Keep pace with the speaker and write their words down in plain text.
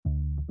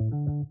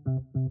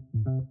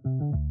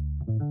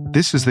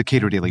This is the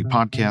Cato Daily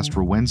Podcast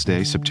for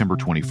Wednesday, September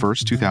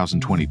 21st,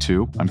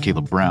 2022. I'm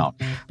Caleb Brown.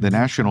 The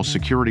national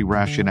security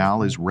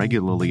rationale is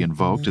regularly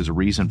invoked as a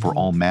reason for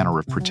all manner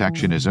of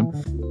protectionism.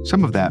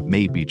 Some of that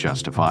may be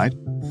justified.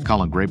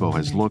 Colin Grabow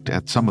has looked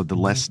at some of the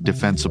less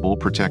defensible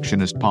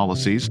protectionist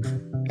policies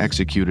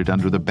executed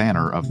under the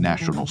banner of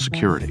national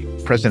security.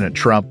 President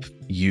Trump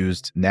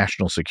used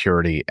national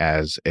security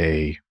as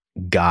a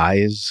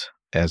guise,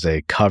 as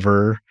a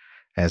cover,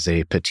 as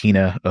a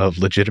patina of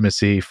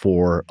legitimacy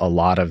for a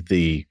lot of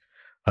the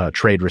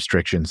trade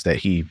restrictions that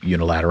he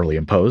unilaterally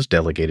imposed,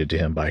 delegated to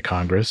him by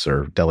Congress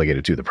or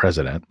delegated to the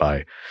president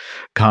by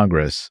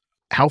Congress.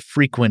 How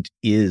frequent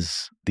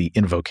is the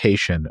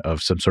invocation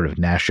of some sort of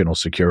national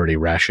security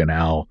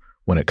rationale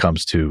when it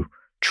comes to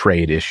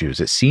trade issues?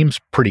 It seems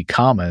pretty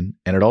common,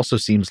 and it also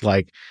seems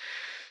like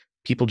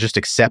people just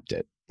accept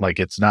it. Like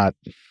it's not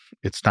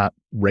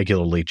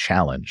regularly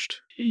challenged.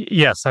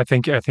 Yes, I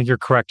think you're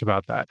correct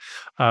about that.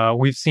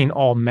 We've seen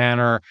all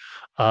manner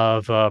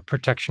of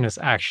protectionist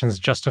actions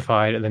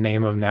justified in the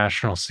name of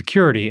national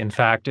security. In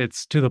fact,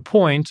 it's to the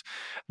point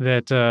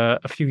that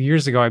a few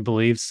years ago, I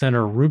believe,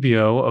 Senator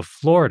Rubio of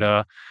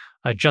Florida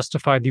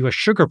justified the U.S.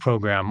 sugar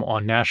program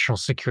on national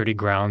security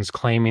grounds,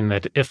 claiming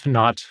that if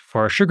not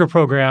for our sugar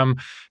program,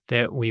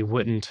 that we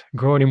wouldn't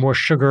grow any more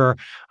sugar.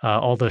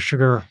 All the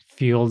sugar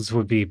fields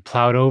would be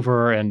plowed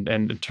over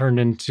and turned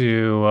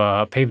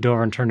into paved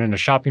over and turned into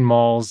shopping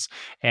malls,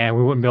 and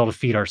we wouldn't be able to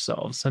feed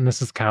ourselves. And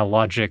this is kind of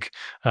logic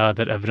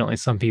that evidently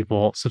some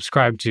people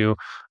subscribe to,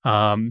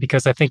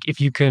 because I think if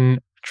you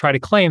can try to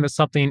claim that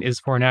something is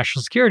for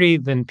national security,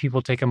 then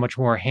people take a much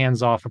more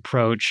hands-off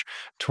approach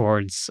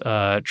towards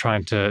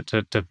trying to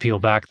repeal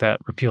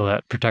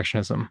that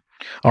protectionism.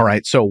 All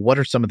right. So what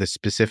are some of the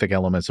specific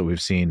elements that we've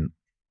seen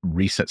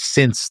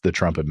since the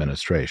Trump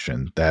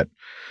administration that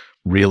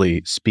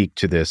really speak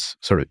to this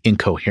sort of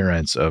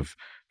incoherence of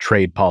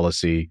trade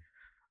policy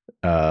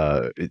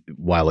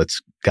while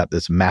it's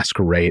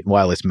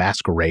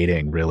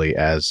masquerading really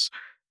as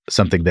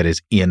something that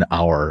is in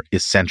our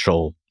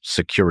essential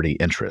security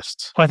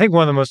interests? Well, I think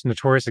one of the most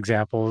notorious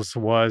examples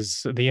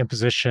was the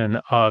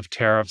imposition of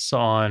tariffs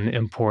on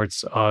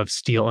imports of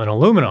steel and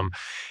aluminum.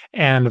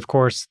 And of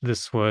course,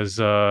 this was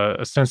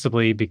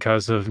ostensibly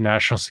because of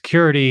national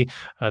security,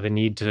 the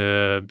need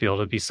to be able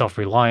to be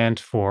self-reliant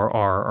for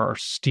our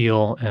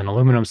steel and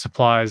aluminum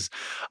supplies.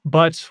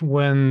 But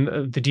when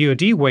the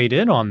DoD weighed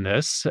in on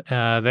this,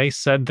 they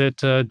said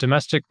that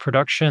domestic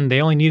production,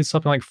 they only needed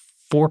something like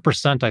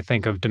 4%, I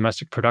think, of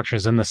domestic production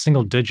is in the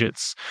single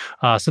digits.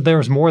 So there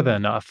was more than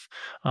enough.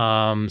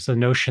 So the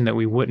notion that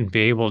we wouldn't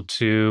be able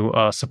to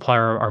supply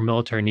our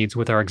military needs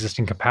with our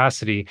existing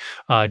capacity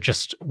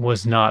just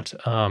was not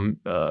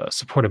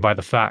supported by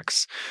the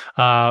facts.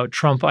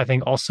 Trump, I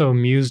think, also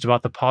mused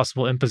about the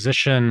possible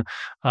imposition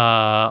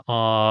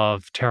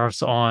of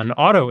tariffs on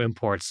auto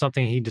imports,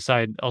 something he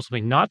decided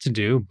ultimately not to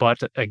do. But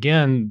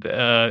again,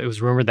 it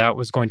was rumored that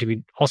was going to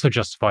be also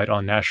justified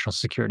on national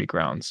security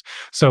grounds.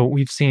 So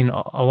we've seen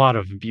a lot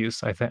of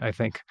abuse, I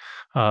think,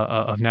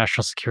 of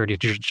national security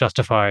to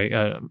justify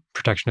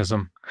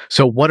protectionism.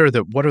 So, what are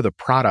the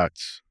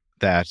products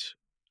that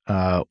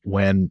that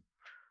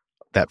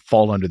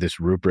fall under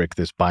this rubric,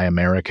 this Buy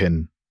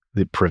American,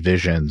 the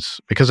provisions?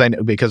 Because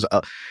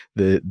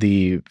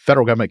the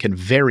federal government can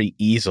very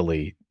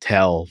easily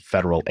tell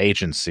federal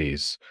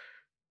agencies,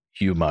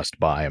 you must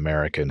buy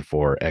American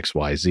for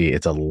XYZ.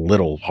 It's a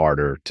little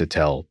harder to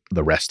tell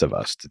the rest of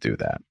us to do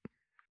that.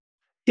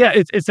 Yeah,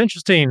 it's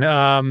interesting.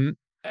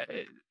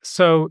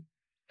 So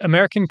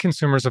American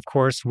consumers, of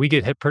course, we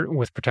get hit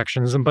with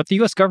protectionism, but the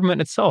U.S. government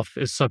itself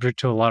is subject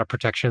to a lot of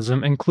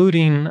protectionism,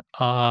 including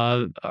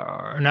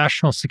our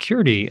national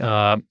security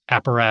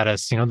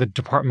apparatus, the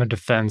Department of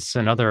Defense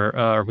and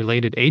other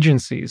related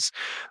agencies.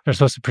 They're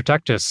supposed to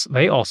protect us.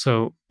 They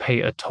also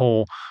pay a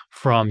toll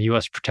from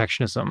U.S.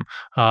 protectionism.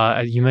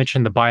 You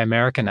mentioned the Buy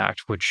American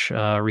Act, which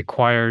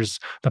requires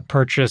the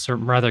purchase, or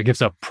rather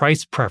gives a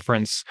price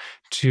preference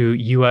to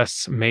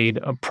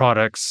U.S.-made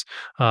products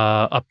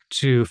up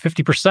to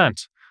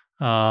 50%.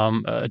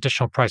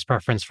 Additional price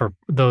preference for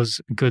those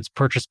goods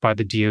purchased by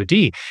the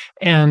DoD.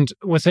 And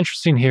what's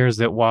interesting here is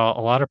that while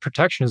a lot of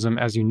protectionism,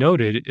 as you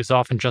noted, is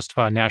often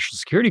justified on national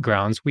security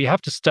grounds, we have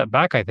to step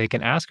back, I think,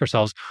 and ask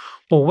ourselves,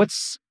 well,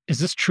 is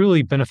this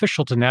truly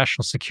beneficial to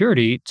national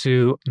security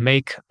to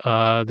make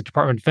the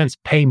Department of Defense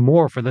pay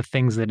more for the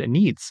things that it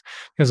needs?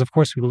 Because, of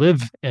course, we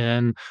live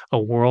in a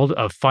world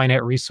of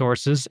finite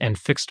resources and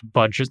fixed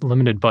budgets,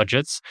 limited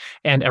budgets,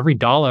 and every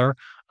dollar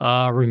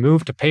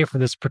removed to pay for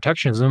this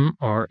protectionism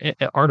or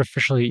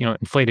artificially,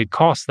 inflated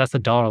costs, that's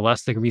 $1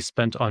 less that can be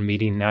spent on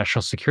meeting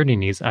national security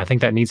needs. And I think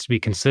that needs to be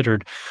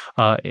considered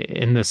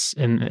in this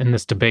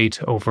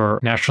debate over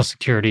national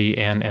security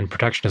and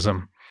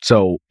protectionism.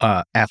 So,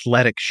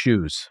 athletic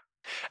shoes.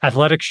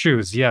 Athletic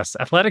shoes, yes.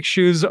 Athletic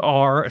shoes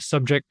are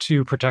subject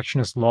to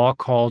protectionist law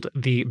called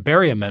the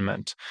Berry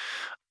Amendment.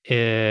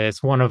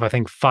 It's one of, I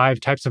think,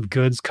 5 types of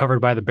goods covered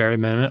by the Berry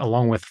Amendment,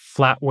 along with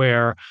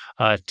flatware,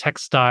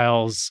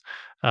 textiles,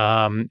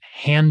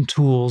 hand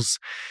tools.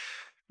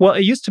 Well,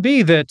 it used to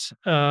be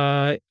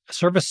that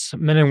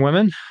servicemen and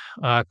women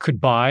could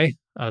buy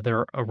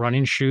their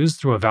running shoes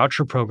through a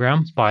voucher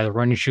program, buy the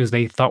running shoes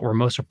they thought were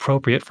most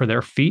appropriate for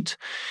their feet.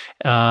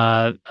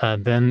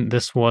 Then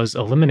this was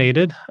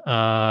eliminated,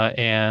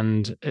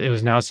 and it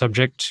was now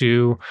subject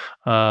to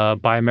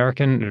Buy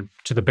American,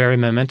 to the Berry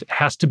Amendment. It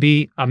has to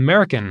be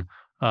American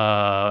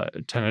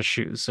tennis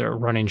shoes or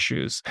running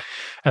shoes,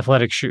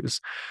 athletic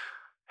shoes.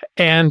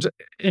 And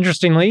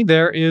interestingly,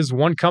 there is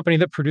one company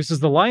that produces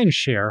the lion's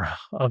share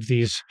of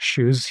these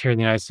shoes here in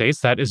the United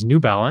States. That is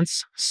New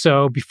Balance.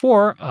 So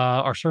before,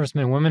 our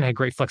servicemen and women had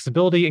great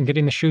flexibility in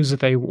getting the shoes that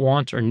they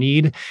want or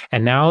need,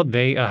 and now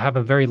they have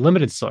a very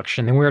limited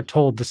selection. And we are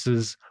told this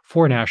is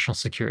for national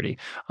security.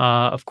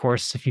 Of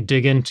course, if you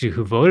dig into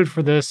who voted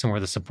for this and where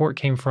the support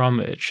came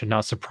from, it should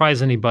not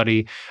surprise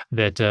anybody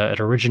that it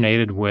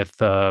originated with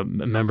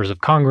members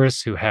of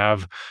Congress who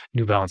have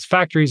New Balance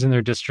factories in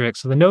their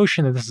districts. So the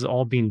notion that this is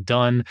all being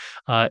done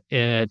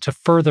to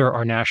further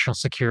our national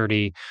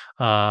security,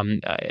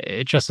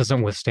 it just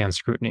doesn't withstand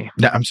scrutiny.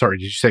 Now, I'm sorry,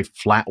 did you say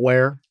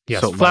flatware?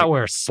 Yes, So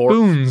flatware,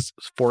 spoons,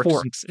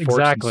 forks,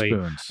 exactly.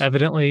 and spoons.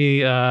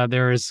 Evidently,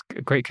 there is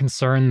great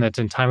concern that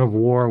in time of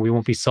war, we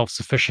won't be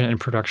self-sufficient in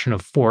production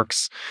of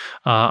forks.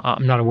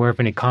 I'm not aware of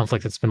any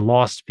conflict that's been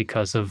lost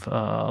because of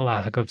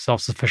lack of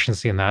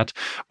self-sufficiency in that.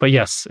 But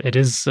yes, it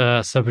is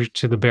subject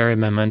to the Berry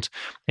Amendment,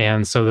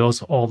 and so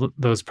all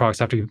those products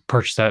have to be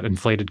purchased at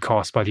inflated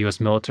cost by the U.S.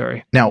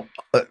 military. Now,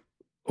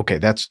 okay,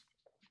 it's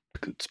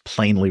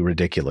plainly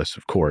ridiculous,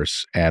 of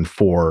course, and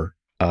for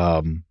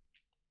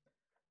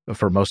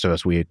most of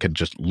us, we could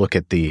just look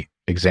at the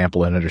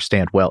example and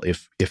understand, well,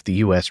 if the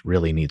U.S.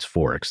 really needs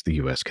forks, the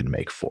U.S. can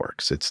make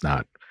forks. It's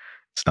not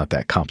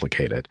that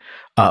complicated.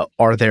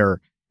 Are there,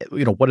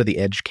 what are the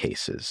edge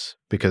cases?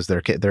 Because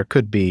there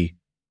could be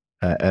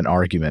an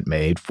argument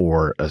made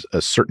for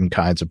a certain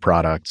kinds of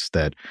products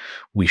that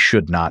we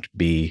should not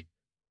be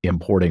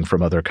importing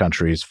from other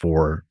countries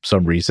for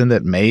some reason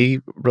that may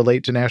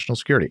relate to national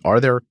security. Are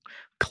there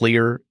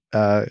clear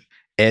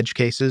edge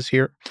cases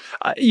here?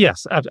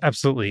 Yes,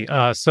 absolutely.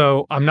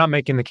 So I'm not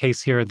making the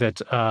case here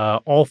that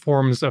all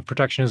forms of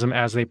protectionism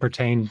as they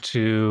pertain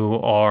to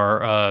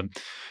our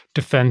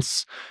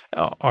defense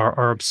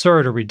are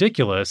absurd or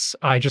ridiculous.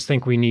 I just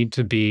think we need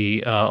to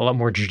be a lot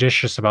more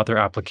judicious about their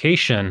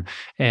application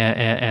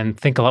and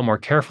think a lot more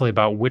carefully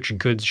about which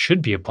goods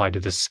should be applied to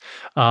this.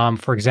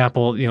 For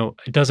example,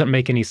 it doesn't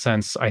make any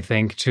sense, I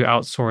think, to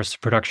outsource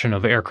production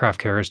of aircraft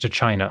carriers to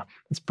China.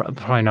 It's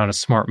probably not a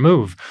smart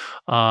move,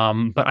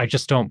 but I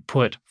just don't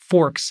put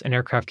forks and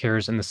aircraft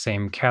carriers in the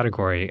same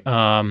category.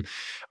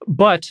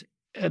 But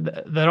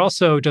that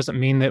also doesn't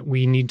mean that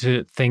we need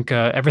to think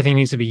everything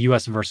needs to be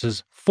U.S.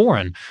 versus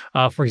foreign.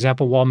 For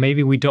example, while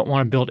maybe we don't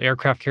want to build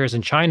aircraft carriers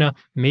in China,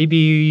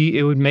 maybe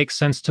it would make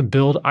sense to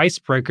build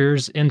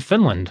icebreakers in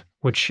Finland,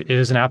 which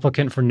is an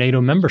applicant for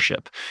NATO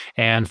membership.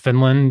 And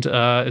Finland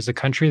is a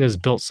country that has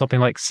built something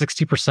like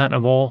 60%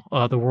 of all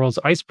the world's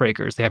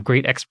icebreakers. They have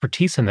great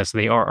expertise in this.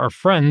 They are our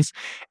friends.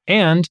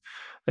 And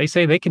they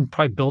say they can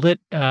probably build it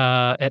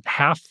at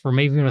half or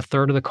maybe even a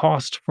third of the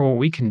cost for what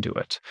we can do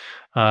it.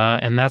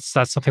 And that's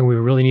something we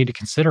really need to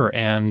consider.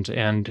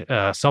 And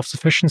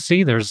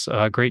self-sufficiency, there's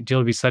a great deal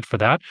to be said for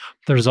that.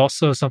 There's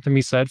also something to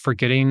be said for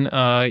getting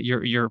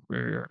your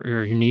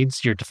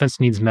needs, your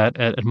defense needs met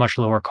at a much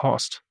lower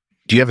cost.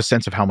 Do you have a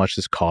sense of how much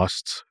this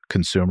costs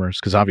consumers?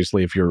 Because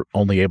obviously, if you're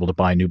only able to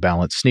buy New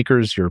Balance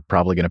sneakers, you're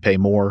probably going to pay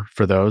more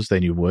for those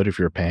than you would if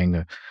you're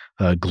paying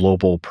a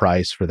global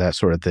price for that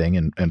sort of thing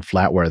and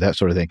flatware, that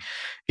sort of thing.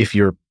 If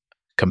you're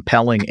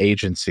compelling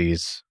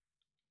agencies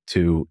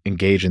to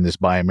engage in this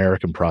Buy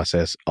American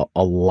process,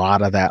 a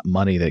lot of that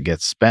money that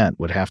gets spent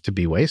would have to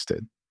be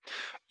wasted.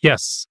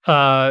 Yes.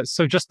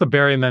 So just the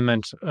Berry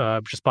Amendment,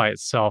 just by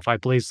itself, I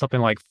believe something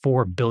like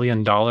 $4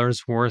 billion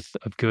worth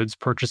of goods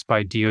purchased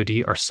by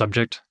DoD are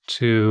subject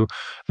to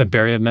the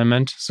Berry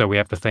Amendment. So we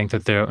have to think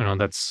that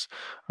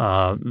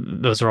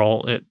those are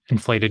all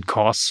inflated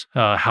costs.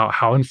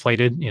 How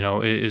inflated,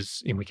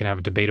 is, we can have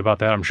a debate about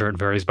that. I'm sure it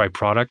varies by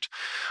product.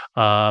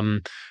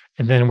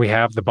 And then we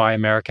have the Buy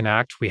American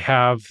Act. We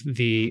have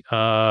the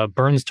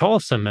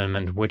Burns-Tollefson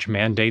Amendment, which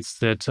mandates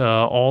that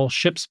all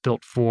ships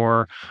built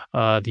for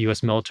the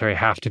U.S. military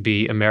have to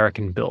be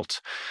American-built.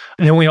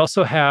 And then we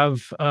also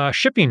have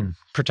shipping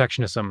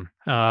protectionism.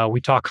 We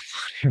talk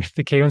here at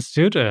the Cato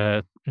Institute,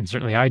 and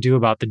certainly I do,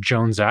 about the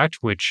Jones Act,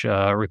 which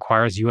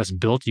requires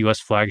U.S.-built,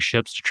 U.S.-flagged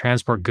ships to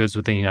transport goods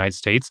within the United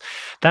States.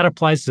 That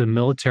applies to the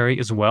military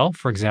as well.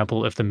 For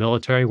example, if the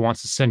military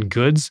wants to send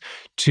goods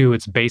to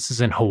its bases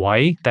in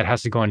Hawaii, that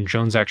has to go on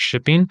Jones Act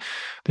shipping.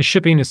 The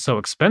shipping is so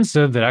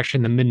expensive that actually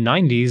in the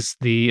mid-90s,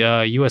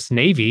 the U.S.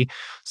 Navy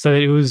said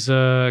that it was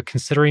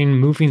considering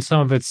moving some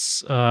of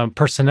its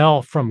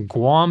personnel from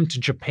Guam to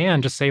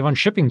Japan to save on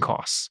shipping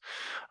costs.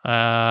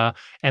 And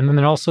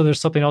then also there's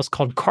something else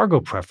called cargo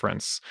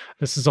preference.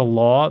 This is a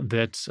law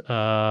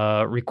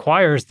that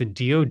requires the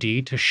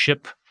DoD to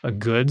ship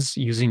goods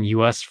using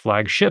U.S.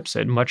 flag ships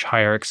at much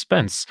higher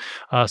expense.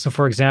 So,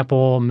 for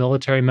example,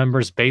 military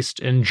members based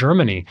in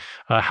Germany,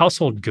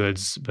 household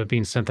goods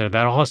being sent there,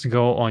 that all has to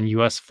go on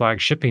U.S.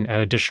 flag shipping at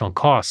additional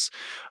costs.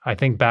 I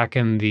think back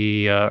in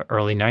the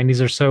early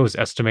 90s or so, it was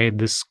estimated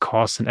this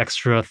costs an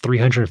extra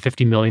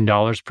 $350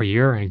 million per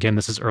year. And again,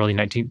 this is early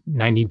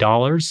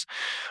 $1990.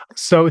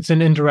 So it's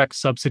an indirect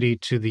subsidy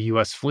to the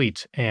U.S.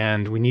 fleet.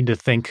 And we need to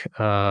think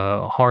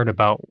hard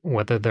about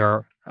whether there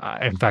are,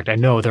 in fact, I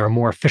know there are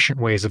more efficient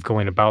ways of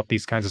going about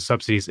these kinds of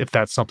subsidies if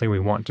that's something we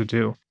want to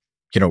do.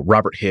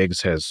 Robert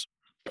Higgs has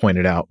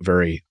pointed out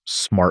very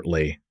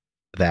smartly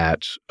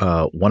that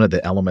one of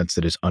the elements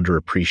that is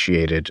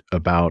underappreciated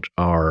about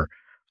our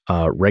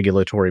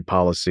regulatory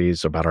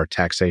policies, about our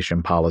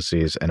taxation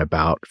policies, and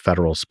about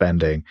federal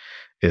spending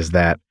is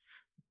that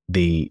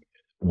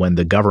when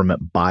the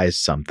government buys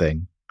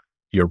something,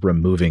 you're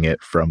removing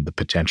it from the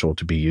potential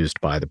to be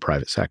used by the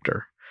private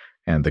sector.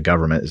 And the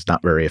government is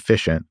not very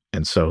efficient.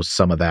 And so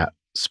some of that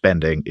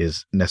spending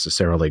is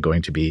necessarily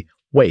going to be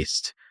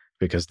waste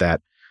because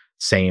that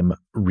same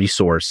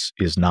resource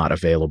is not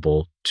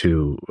available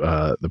to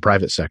the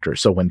private sector.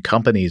 So when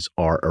companies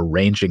are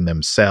arranging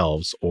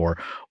themselves or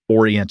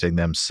orienting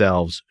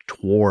themselves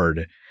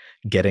toward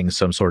getting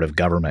some sort of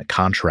government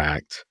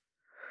contract,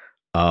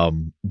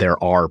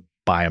 there are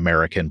Buy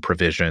American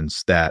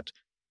provisions that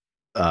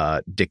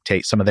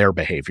dictate some of their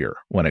behavior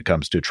when it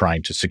comes to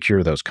trying to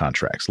secure those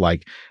contracts.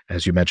 Like,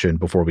 as you mentioned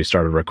before we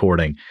started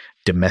recording,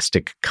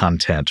 domestic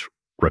content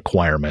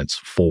requirements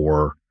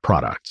for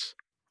products.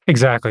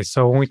 Exactly.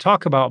 So when we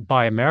talk about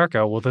Buy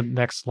America, well, the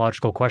next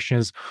logical question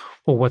is,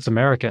 well, what's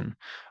American?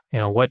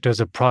 What does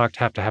a product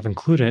have to have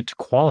included in it to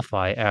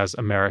qualify as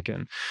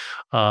American?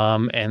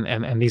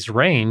 And these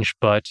range,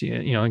 but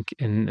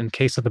in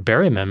case of the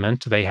Berry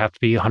Amendment, they have to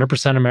be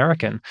 100%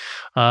 American.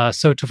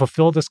 So to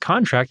fulfill this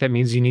contract, that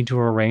means you need to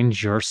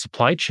arrange your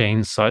supply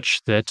chain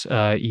such that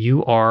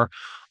you are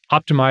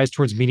optimized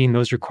towards meeting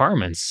those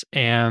requirements.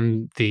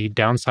 And the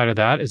downside of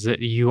that is that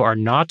you are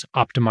not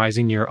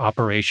optimizing your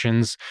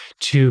operations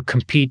to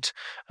compete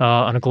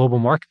on a global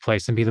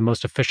marketplace and be the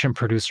most efficient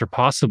producer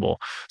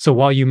possible. So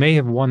while you may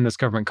have won this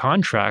government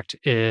contract,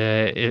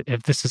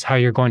 if this is how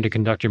you're going to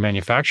conduct your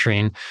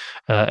manufacturing,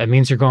 it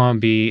means you're going to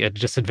be at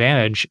a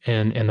disadvantage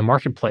in the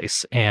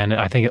marketplace. And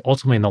I think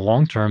ultimately in the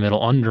long term,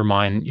 it'll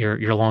undermine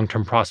your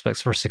long-term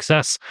prospects for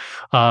success.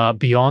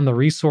 Beyond the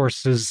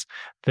resources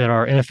that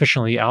are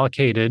inefficiently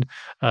allocated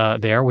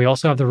there, we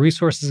also have the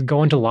resources that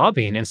go into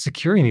lobbying and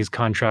securing these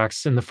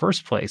contracts in the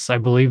first place. I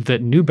believe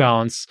that New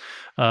Balance,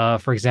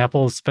 for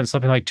example, spent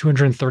something like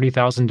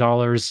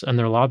 $230,000 on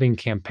their lobbying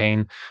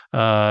campaign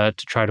to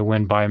try to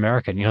win Buy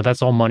American.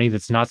 That's all money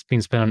that's not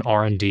being spent on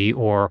R&D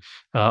or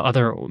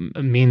other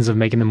means of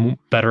making them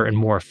better and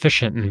more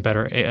efficient and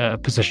better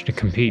positioned to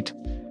compete.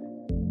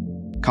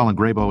 Colin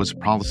Grabow is a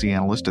policy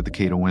analyst at the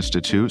Cato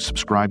Institute.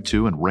 Subscribe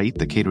to and rate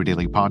the Cato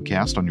Daily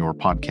Podcast on your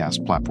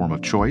podcast platform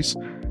of choice,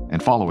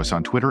 and follow us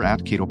on Twitter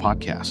 @Cato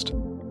Podcast.